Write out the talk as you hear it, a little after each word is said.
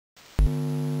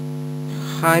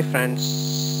Hi friends,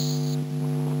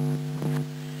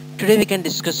 today we can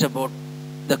discuss about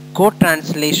the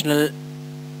co-translational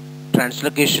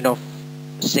translocation of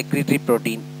secretory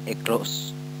protein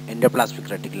across endoplasmic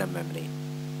reticulum membrane.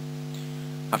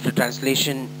 After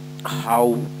translation,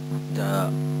 how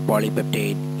the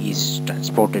polypeptide is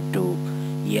transported to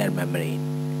ER membrane.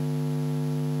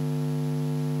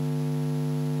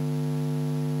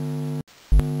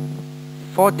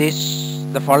 For this,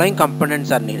 the following components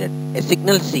are needed: a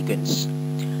signal sequence,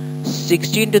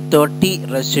 16 to 30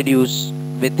 residues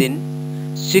within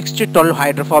 6 to 12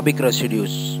 hydrophobic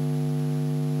residues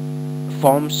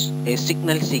forms a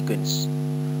signal sequence,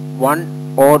 one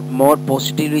or more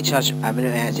positively charged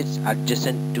amino acids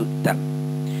adjacent to them.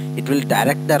 It will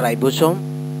direct the ribosome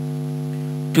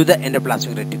to the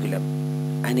endoplasmic reticulum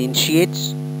and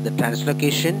initiates the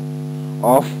translocation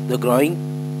of the growing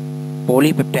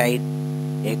polypeptide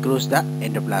across the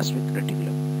endoplasmic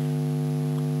reticulum.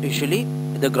 Usually,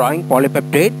 the growing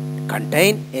polypeptide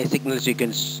contain a signal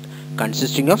sequence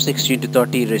consisting of 16 to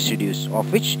 30 residues,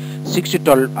 of which 6 to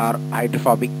 12 are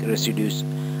hydrophobic residues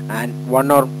and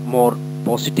one or more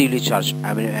positively charged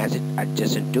amino acid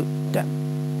adjacent to them.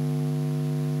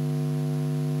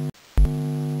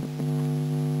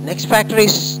 Next factor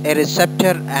is a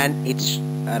receptor and its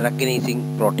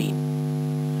recognizing protein.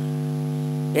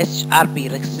 SRP,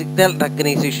 signal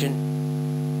recognition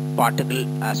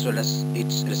particle, as well as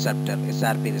its receptor,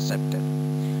 SRP receptor.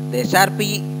 The SRP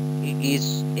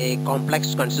is a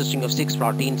complex consisting of 6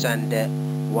 proteins and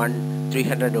one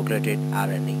 300 nucleotide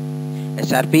RNA.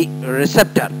 SRP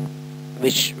receptor,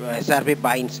 which SRP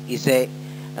binds, is a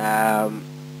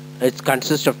it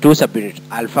consists of 2 subunits,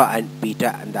 alpha and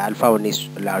beta, and the alpha one is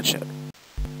larger.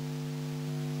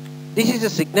 This is a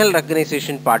signal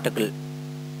recognition particle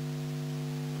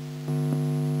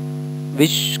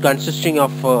which consisting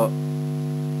of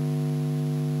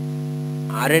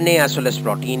RNA as well as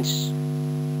proteins.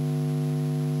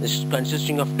 This is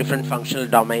consisting of different functional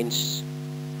domains,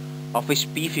 of which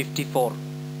P54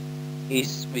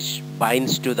 is which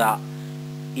binds to the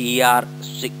ER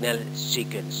signal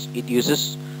sequence. It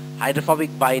uses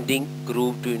hydrophobic binding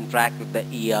groove to interact with the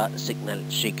ER signal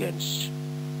sequence.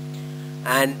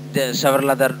 And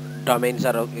several other domains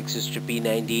are exist: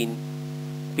 P19,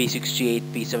 P68,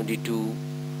 P72,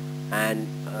 and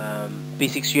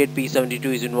P68, P72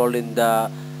 is involved in the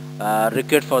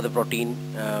required for the protein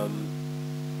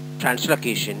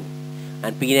translocation,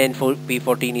 and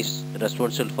P14 is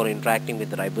responsible for interacting with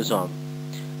the ribosome,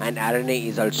 and RNA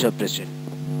is also present.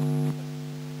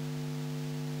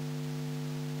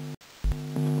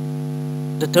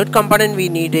 The third component we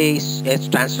need is a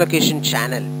translocation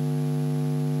channel.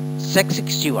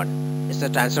 SEC61 is the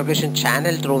translocation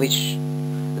channel through which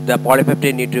the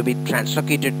polypeptide need to be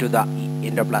translocated to the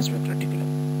endoplasmic reticulum.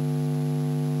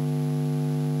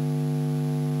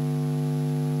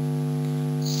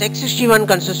 SEC61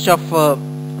 consists of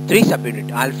 3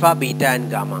 subunits: alpha, beta, and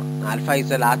gamma. Alpha is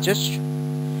the largest,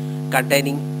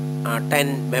 containing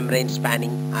 10 membrane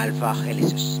spanning alpha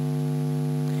helices.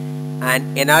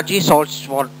 And energy source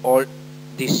for all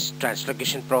this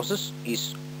translocation process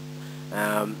is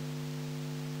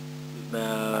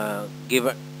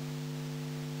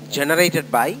generated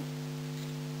by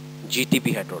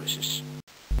GTP hydrolysis.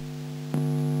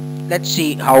 Let's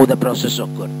see how the process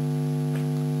occurs.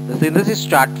 The synthesis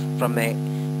starts from a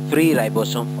free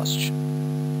ribosome first.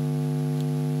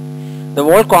 The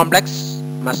whole complex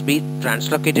must be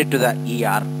translocated to the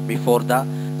ER before the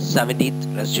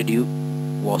 70th residue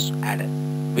was added.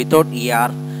 Without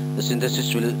ER, the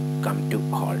synthesis will come to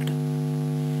halt.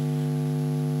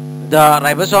 The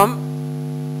ribosome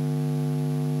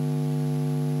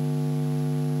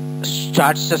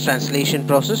starts the translation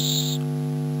process.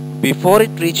 Before it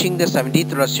reaching the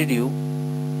 70th residue,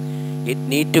 it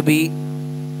need to be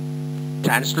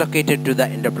translocated to the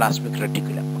endoplasmic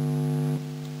reticulum.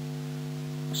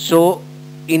 So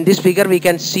in this figure we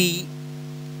can see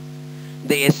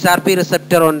the SRP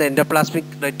receptor on the endoplasmic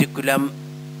reticulum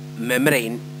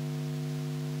membrane,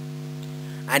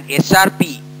 and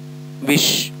SRP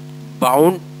which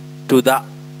bound to the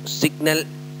signal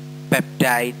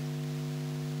peptide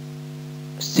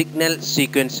signal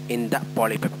sequence in the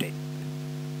polypeptide.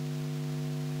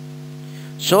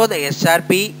 So the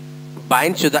SRP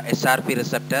binds to the SRP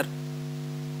receptor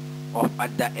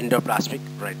at the endoplasmic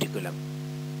reticulum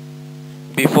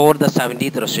before the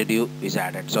 70th residue is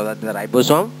added, so that the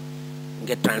ribosome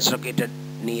get translocated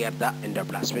near the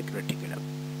endoplasmic reticulum.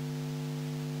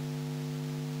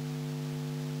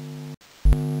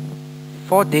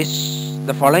 For this,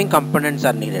 the following components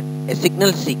are needed: a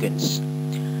signal sequence,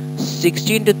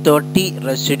 16 to 30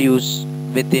 residues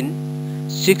within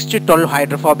 6 to 12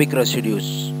 hydrophobic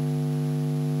residues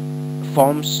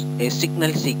forms a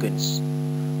signal sequence.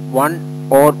 One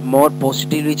or more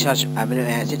positively charged amino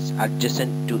acids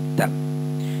adjacent to them.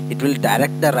 It will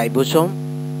direct the ribosome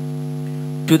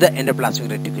to the endoplasmic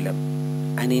reticulum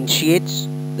and initiates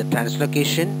the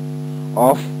translocation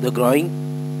of the growing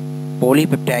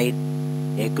polypeptide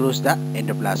across the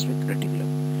endoplasmic reticulum.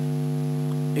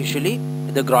 Usually,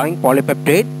 the growing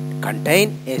polypeptide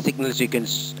contain a signal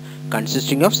sequence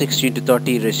consisting of 16 to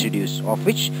 30 residues, of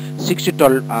which 6 to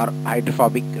 12 are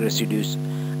hydrophobic residues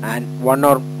and one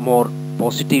or more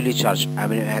positively charged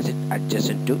amino acid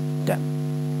adjacent to them.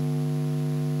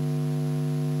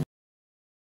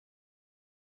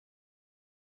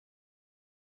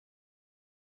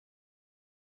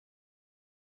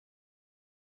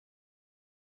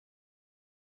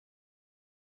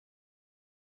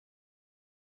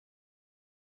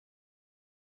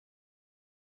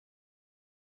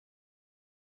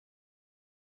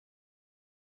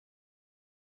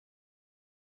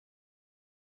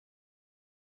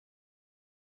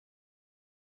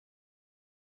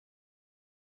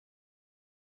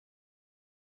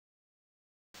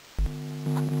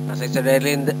 As I said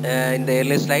earlier in the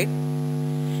earlier slide,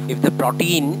 if the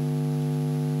protein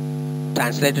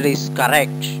translated is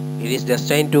correct, it is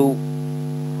destined to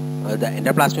the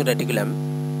endoplasmic reticulum,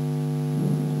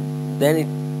 then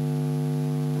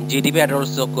GTP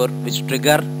hydrolysis occur, which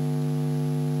trigger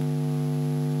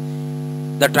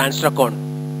the translocation.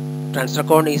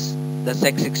 Translocation is the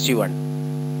SEC61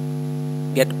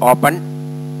 get open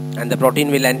and the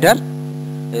protein will enter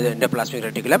the endoplasmic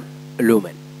reticulum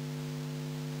lumen.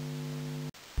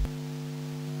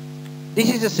 This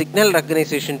is a signal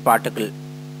recognition particle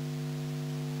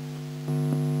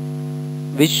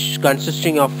which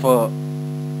consisting of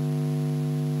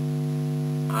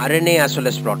RNA as well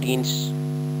as proteins.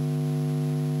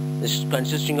 This is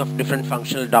consisting of different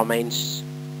functional domains,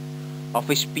 of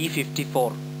which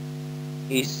P54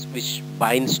 is which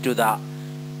binds to the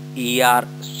ER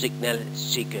signal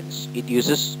sequence. It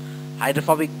uses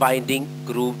hydrophobic binding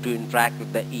groove to interact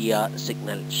with the ER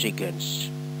signal sequence.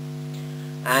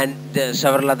 And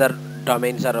several other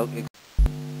domains are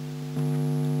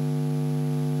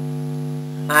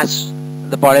as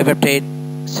the polypeptide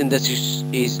synthesis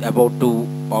is about to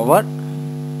over.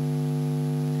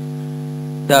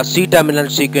 The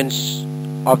C-terminal sequence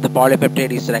of the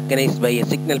polypeptide is recognized by a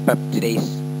signal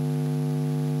peptidase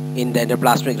in the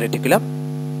endoplasmic reticulum,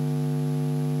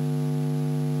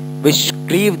 which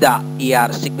cleave the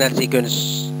ER signal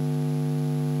sequence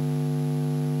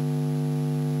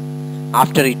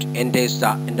after it enters the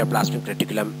endoplasmic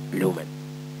reticulum lumen.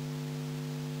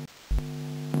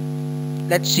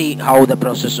 Let's see how the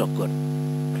process occurs.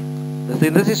 The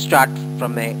synthesis starts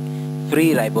from a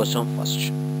free ribosome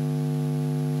first.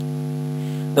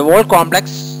 The whole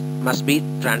complex must be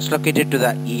translocated to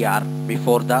the ER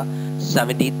before the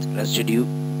 70th residue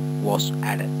was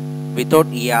added. Without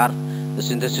ER, the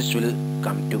synthesis will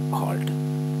come to halt.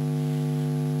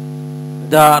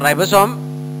 The ribosome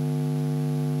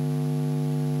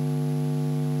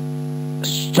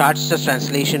starts the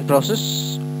translation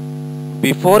process.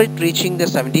 Before it reaching the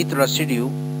 70th residue,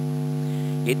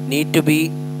 it need to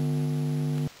be,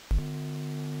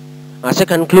 as a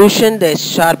conclusion, the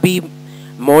SRP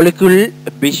molecule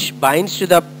which binds to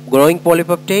the growing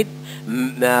polypeptide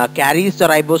carries the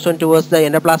ribosome towards the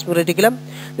endoplasmic reticulum.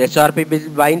 The SRP will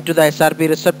bind to the SRP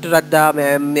receptor at the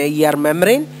ER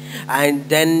membrane, and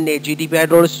then a GTP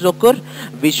hydrolysis occur,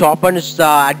 which opens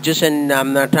the adjacent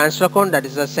translocation, that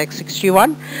is the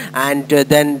SEC61, and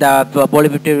then the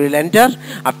polypeptide will enter.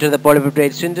 After the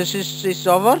polypeptide synthesis is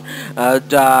over,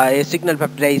 a signal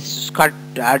peptidase cut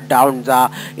down the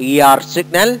ER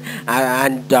signal,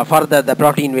 and further the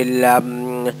protein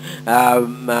will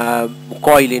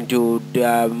coil into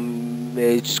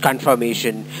its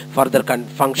conformation, further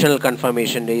functional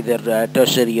conformation, either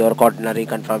tertiary or quaternary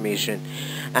conformation.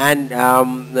 And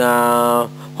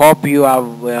hope you are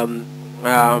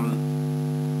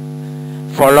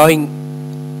following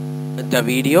the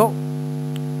video.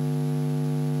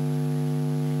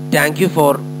 Thank you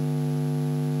for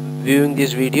viewing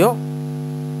this video.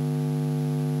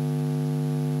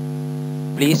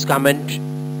 Please comment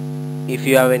if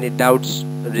you have any doubts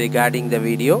regarding the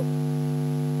video.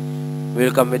 We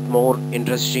will come with more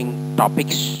interesting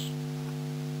topics.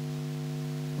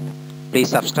 Please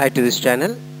subscribe to this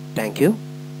channel. Thank you.